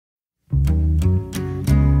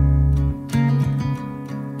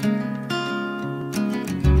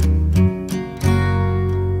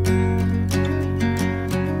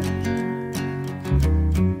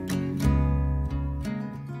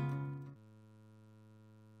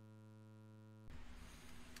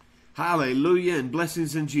Hallelujah and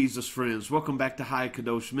blessings in Jesus, friends. Welcome back to High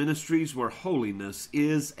Kadosh Ministries, where holiness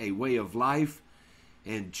is a way of life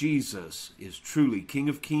and Jesus is truly King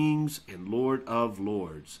of Kings and Lord of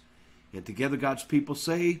Lords. And together God's people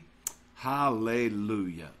say,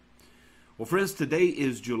 Hallelujah. Well, friends, today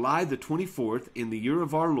is July the 24th in the year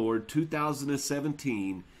of our Lord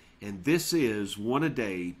 2017, and this is One a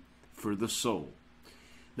Day for the Soul.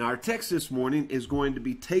 Now, our text this morning is going to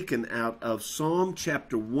be taken out of Psalm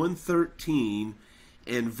chapter 113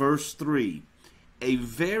 and verse 3. A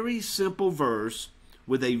very simple verse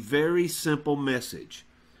with a very simple message.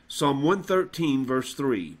 Psalm 113 verse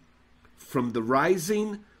 3. From the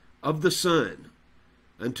rising of the sun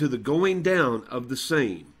unto the going down of the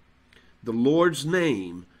same, the Lord's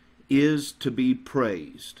name is to be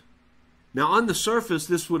praised. Now, on the surface,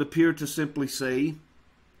 this would appear to simply say,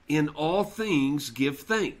 in all things give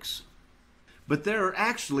thanks. But there are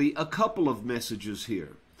actually a couple of messages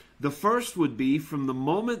here. The first would be from the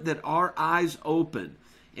moment that our eyes open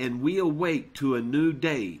and we awake to a new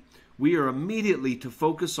day, we are immediately to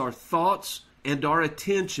focus our thoughts and our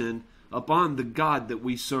attention upon the God that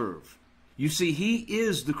we serve. You see, He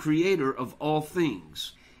is the creator of all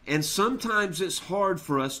things. And sometimes it's hard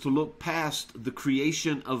for us to look past the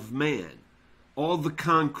creation of man, all the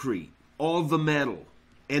concrete, all the metal,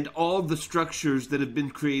 and all the structures that have been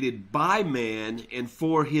created by man and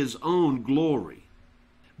for his own glory.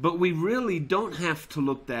 But we really don't have to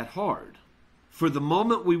look that hard. For the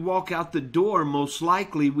moment we walk out the door, most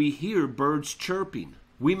likely we hear birds chirping.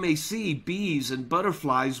 We may see bees and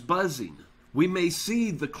butterflies buzzing. We may see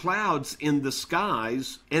the clouds in the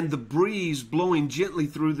skies and the breeze blowing gently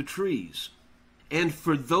through the trees. And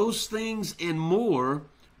for those things and more,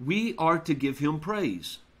 we are to give Him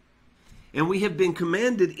praise. And we have been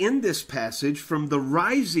commanded in this passage from the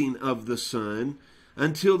rising of the sun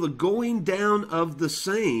until the going down of the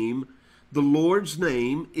same, the Lord's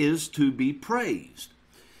name is to be praised.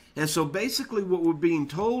 And so basically what we're being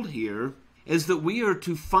told here is that we are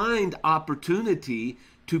to find opportunity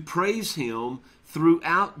to praise Him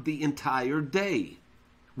throughout the entire day.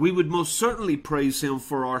 We would most certainly praise Him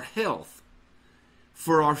for our health,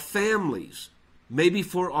 for our families, maybe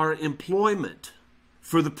for our employment,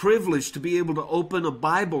 for the privilege to be able to open a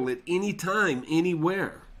Bible at any time,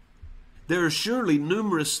 anywhere. There are surely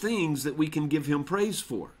numerous things that we can give Him praise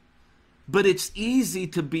for. But it's easy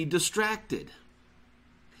to be distracted.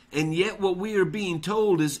 And yet what we are being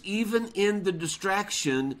told is even in the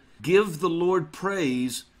distraction, give the Lord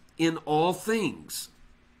praise in all things.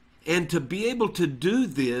 And to be able to do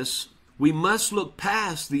this, we must look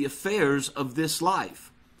past the affairs of this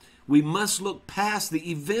life. We must look past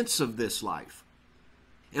the events of this life.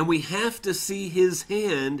 And we have to see His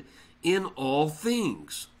hand in all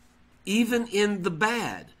things. Even in the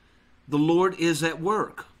bad, the Lord is at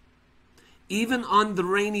work. Even on the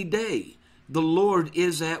rainy day, the Lord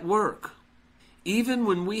is at work. Even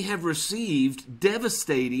when we have received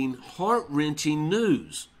devastating, heart-wrenching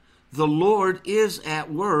news, the Lord is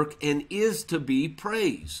at work and is to be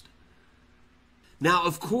praised. Now,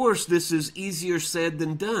 of course, this is easier said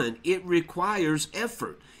than done. It requires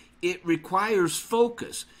effort. It requires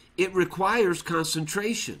focus. It requires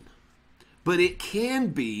concentration. But it can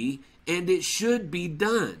be and it should be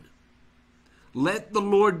done. Let the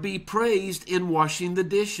Lord be praised in washing the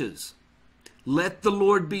dishes. Let the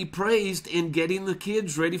Lord be praised in getting the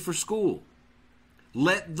kids ready for school.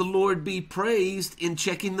 Let the Lord be praised in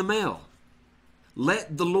checking the mail.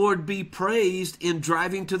 Let the Lord be praised in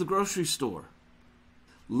driving to the grocery store.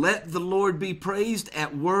 Let the Lord be praised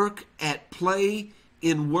at work, at play,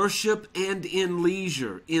 in worship, and in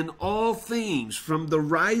leisure, in all things, from the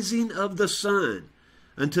rising of the sun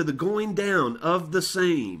unto the going down of the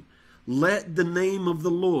same. Let the name of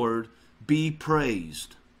the Lord be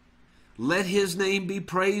praised. Let His name be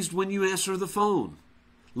praised when you answer the phone.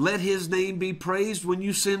 Let His name be praised when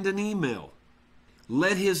you send an email.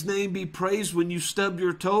 Let His name be praised when you stub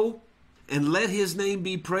your toe. And let His name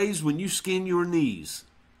be praised when you skin your knees.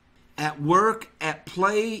 At work, at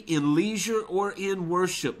play, in leisure, or in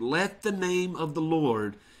worship, let the name of the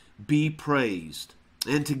Lord be praised.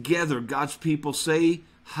 And together, God's people say,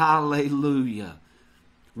 Hallelujah,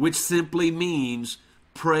 which simply means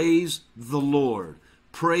praise the Lord,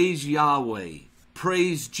 praise Yahweh,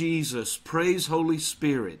 praise Jesus, praise Holy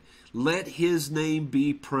Spirit. Let His name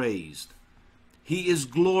be praised. He is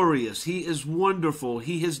glorious. He is wonderful.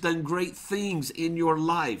 He has done great things in your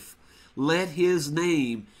life. Let His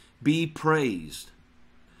name be praised.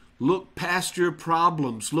 Look past your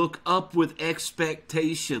problems. Look up with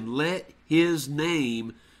expectation. Let His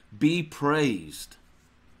name be praised.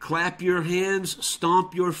 Clap your hands,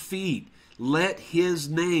 stomp your feet. let his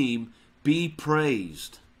name be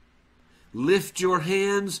praised. Lift your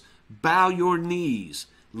hands, bow your knees,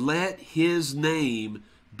 let his name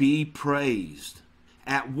be praised.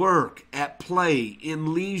 At work, at play,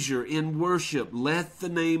 in leisure, in worship, let the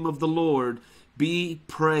name of the Lord be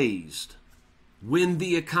praised. When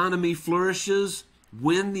the economy flourishes,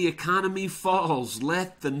 when the economy falls,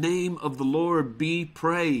 let the name of the Lord be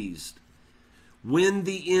praised. When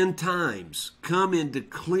the end times come into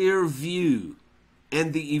clear view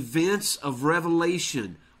and the events of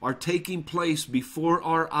Revelation are taking place before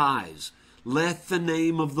our eyes, let the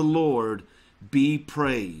name of the Lord be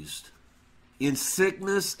praised. In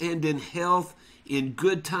sickness and in health, in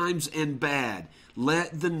good times and bad,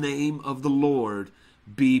 let the name of the Lord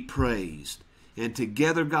be praised. And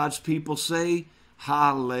together God's people say,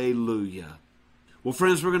 hallelujah. Well,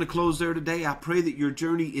 friends, we're going to close there today. I pray that your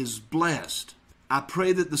journey is blessed. I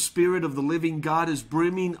pray that the Spirit of the living God is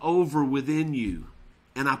brimming over within you.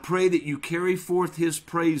 And I pray that you carry forth his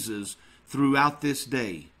praises throughout this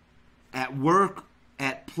day. At work,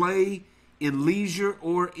 at play, in leisure,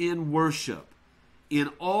 or in worship. In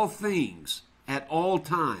all things, at all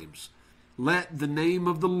times, let the name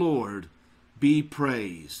of the Lord be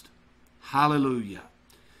praised. Hallelujah.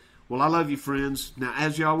 Well, I love you, friends. Now,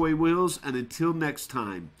 as Yahweh wills, and until next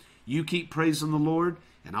time, you keep praising the Lord,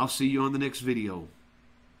 and I'll see you on the next video.